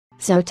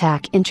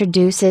Zotac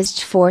introduces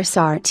GeForce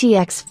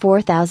RTX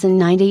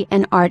 4090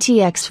 and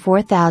RTX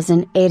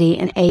 4080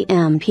 and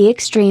AMP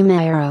Extreme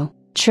AIRO,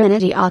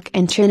 Trinity OC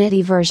and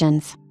Trinity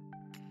versions.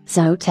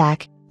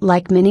 Zotac,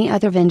 like many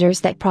other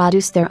vendors that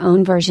produce their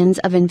own versions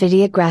of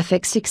NVIDIA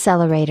graphics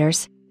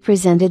accelerators,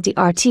 presented the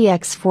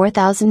RTX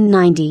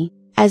 4090,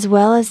 as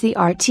well as the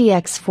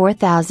RTX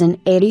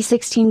 4080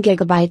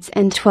 16GB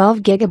and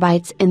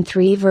 12GB in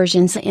three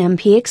versions: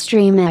 AMP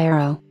Extreme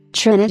AIRO,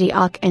 Trinity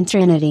OC and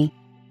Trinity.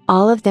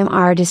 All of them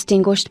are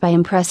distinguished by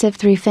impressive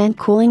three-fan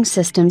cooling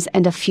systems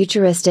and a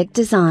futuristic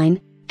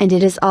design, and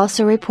it is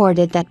also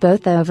reported that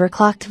both the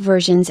overclocked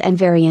versions and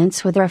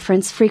variants with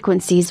reference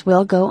frequencies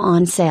will go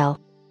on sale.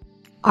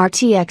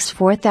 RTX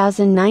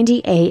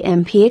 4090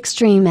 AMP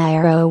Extreme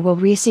AIRO will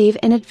receive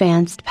an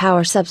advanced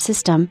power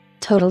subsystem,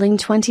 totaling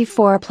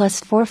 24 plus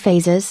 4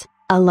 phases,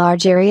 a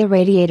large area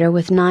radiator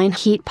with 9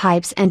 heat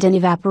pipes and an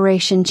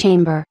evaporation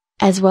chamber,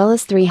 as well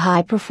as 3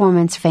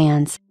 high-performance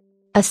fans.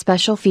 A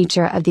special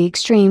feature of the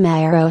Extreme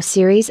AIRO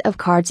series of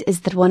cards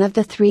is that one of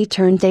the 3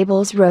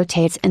 turntables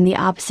rotates in the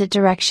opposite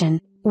direction,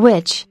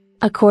 which,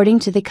 according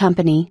to the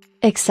company,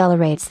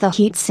 accelerates the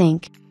heat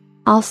sink.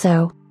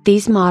 Also,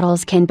 these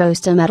models can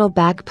boast a metal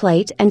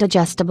backplate and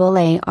adjustable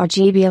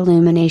ARGB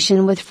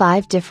illumination with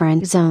 5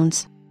 different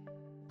zones.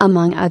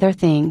 Among other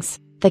things,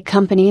 the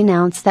company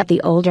announced that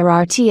the older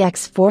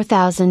RTX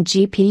 4000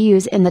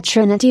 GPUs in the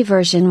Trinity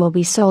version will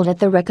be sold at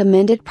the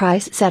recommended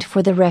price set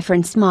for the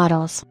reference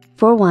models,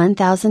 for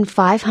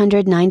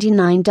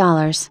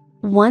 $1,599,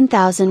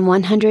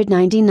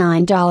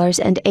 $1,199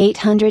 and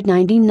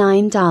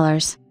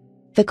 $899.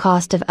 The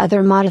cost of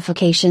other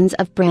modifications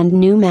of brand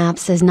new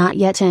maps is not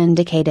yet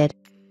indicated.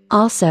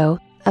 Also,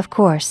 of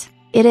course,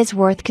 it is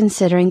worth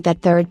considering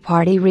that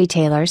third-party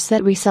retailers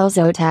that resell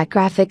Zotac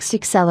graphics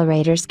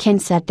accelerators can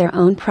set their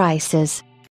own prices.